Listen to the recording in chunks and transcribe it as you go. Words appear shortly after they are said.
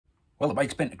Well, the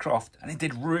bike's been to Croft and it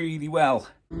did really well.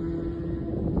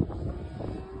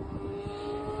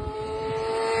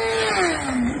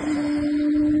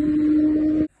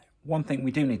 One thing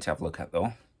we do need to have a look at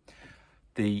though,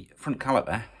 the front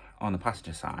caliper on the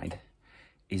passenger side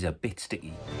is a bit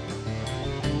sticky.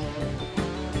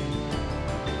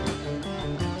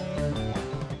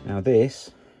 Now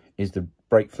this is the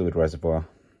brake fluid reservoir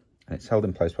and it's held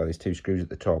in place by these two screws at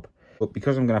the top. But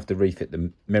because I'm going to have to refit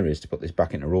the mirrors to put this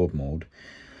back into road mode,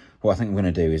 what I think I'm going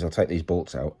to do is I'll take these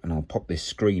bolts out and I'll pop this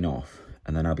screen off,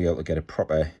 and then I'll be able to get a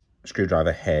proper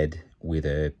screwdriver head with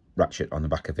a ratchet on the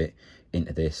back of it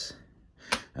into this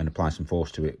and apply some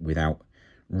force to it without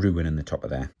ruining the top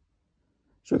of there.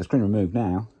 So with the screen removed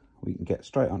now, we can get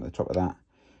straight onto the top of that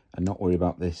and not worry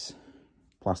about this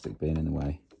plastic being in the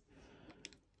way.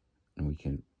 And we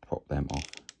can pop them off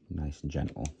nice and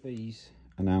gentle. These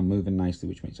are now moving nicely,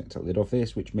 which means I can take the lid off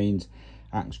this, which means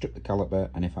I can strip the caliper,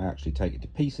 and if I actually take it to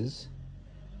pieces,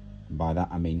 and by that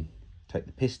I mean take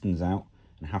the pistons out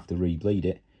and have to re-bleed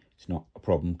it, it's not a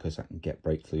problem because I can get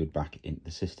brake fluid back into the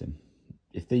system.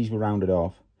 If these were rounded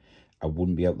off, I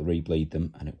wouldn't be able to re-bleed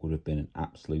them and it would have been an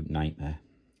absolute nightmare.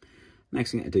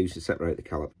 Next thing to do is to separate the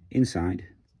caliper. Inside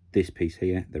this piece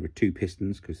here, there are two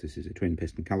pistons because this is a twin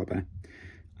piston caliper,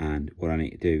 and what I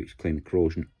need to do is clean the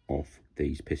corrosion off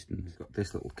these pistons. Got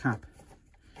this little cap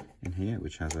in here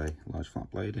which has a large flat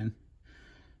blade in,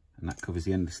 and that covers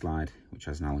the end of the slide which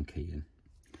has an Allen key in.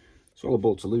 So all the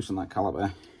bolts are loose on that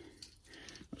caliper.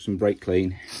 Got some brake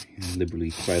clean, and liberally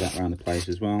spray that around the place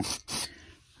as well.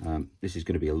 This is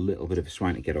going to be a little bit of a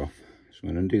swine to get off, so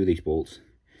I'm going to undo these bolts,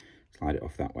 slide it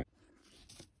off that way.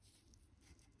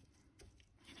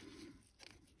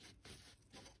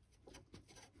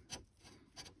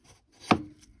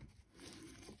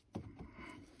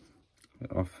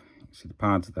 It off. You can see the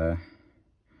pads there.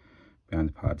 Behind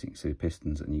the pads you can see the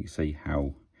pistons, and you can see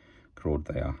how corroded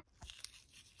they are.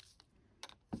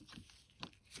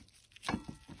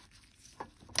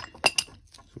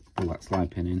 So pull that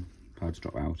slide pin in, pads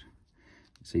drop out.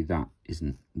 See, that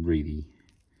isn't really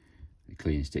the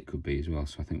cleanest it could be as well,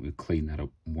 so I think we'll clean that up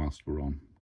whilst we're on.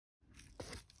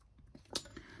 So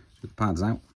with the pads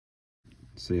out,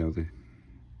 see how the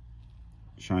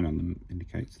shine on them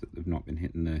indicates that they've not been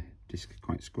hitting the disc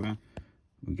quite square.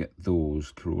 We'll get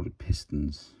those corroded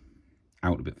pistons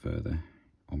out a bit further,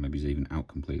 or maybe even out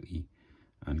completely,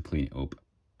 and clean it up,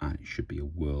 and it should be a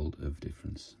world of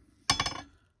difference.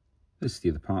 This is the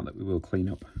other part that we will clean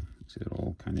up. See, they're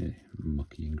all kind of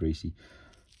mucky and greasy.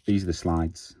 These are the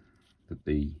slides that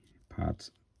the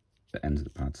pads, the ends of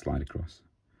the pads slide across.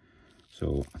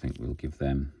 So I think we'll give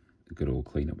them a good old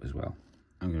clean up as well.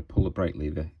 I'm going to pull the brake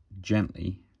lever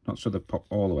gently, not so they pop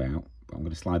all the way out, but I'm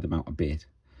going to slide them out a bit,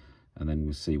 and then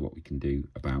we'll see what we can do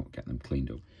about getting them cleaned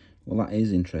up. Well, that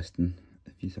is interesting.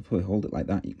 If you hold it like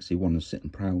that, you can see one is sitting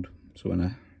proud. So when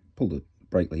I pull the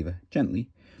brake lever gently,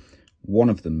 one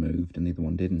of them moved and the other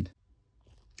one didn't.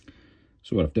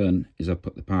 So what I've done is I've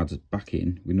put the pads back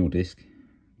in with no disc,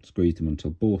 squeezed them until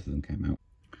both of them came out.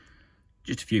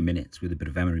 Just a few minutes with a bit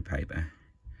of emery paper,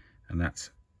 and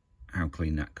that's how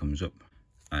clean that comes up.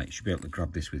 You should be able to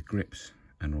grab this with grips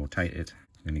and rotate it.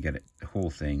 I'm going to get it, the whole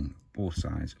thing, both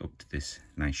sides, up to this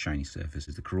nice shiny surface,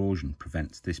 as the corrosion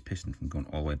prevents this piston from going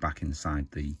all the way back inside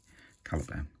the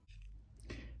caliper.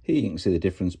 Here you can see the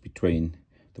difference between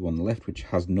the one on the left, which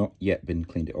has not yet been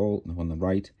cleaned at all, and the one on the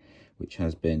right, which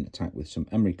has been attacked with some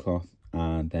emery cloth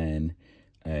and then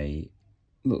a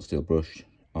little steel brush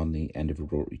on the end of a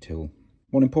rotary tool.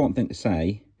 One important thing to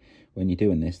say when you're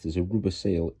doing this, there's a rubber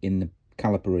seal in the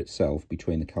caliper itself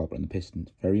between the caliper and the piston.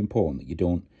 It's very important that you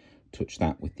don't touch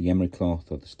that with the emery cloth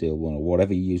or the steel one or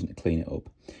whatever you're using to clean it up,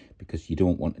 because you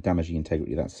don't want to damage the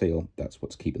integrity of that seal. That's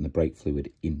what's keeping the brake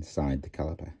fluid inside the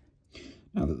caliper.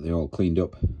 Now that they're all cleaned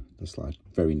up, they slide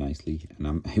very nicely, and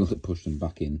I'm able to push them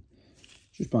back in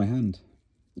just by hand.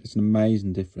 It's an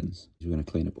amazing difference. We're going to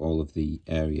clean up all of the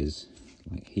areas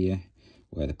like here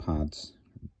where the pads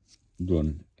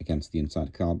run against the inside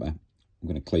of the caliper. I'm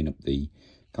going to clean up the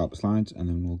caliper slides, and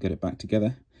then we'll get it back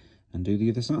together and do the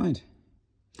other side.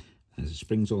 As the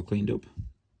spring's all cleaned up,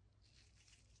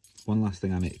 one last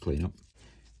thing I need to clean up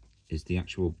is the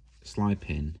actual slide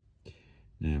pin.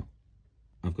 Now,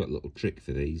 I've got a little trick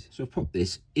for these. So I've popped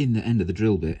this in the end of the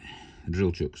drill bit, the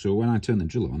drill chuck. So when I turn the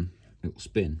drill on, it'll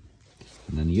spin.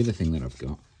 And then the other thing that I've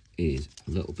got is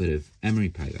a little bit of emery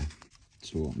paper.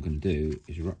 So what I'm going to do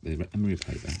is wrap the emery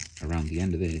paper around the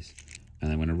end of this, and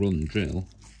then when I run the drill,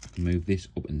 I can move this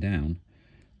up and down,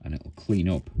 and it'll clean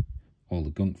up all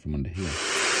the gunk from under here.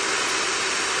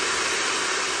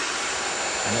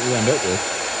 And what we end up with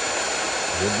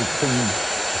is a big clean,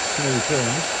 smooth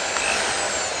turn.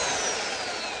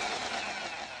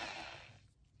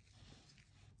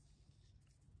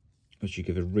 which should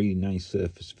give a really nice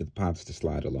surface for the pads to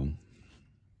slide along.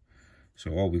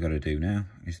 So all we got to do now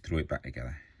is throw it back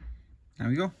together. There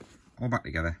we go, all back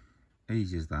together,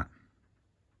 easy as that.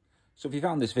 So if you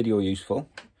found this video useful,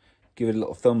 give it a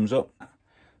little thumbs up.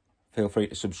 Feel free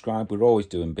to subscribe. We're always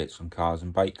doing bits on cars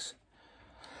and bikes.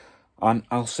 And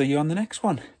I'll see you on the next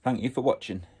one. Thank you for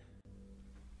watching.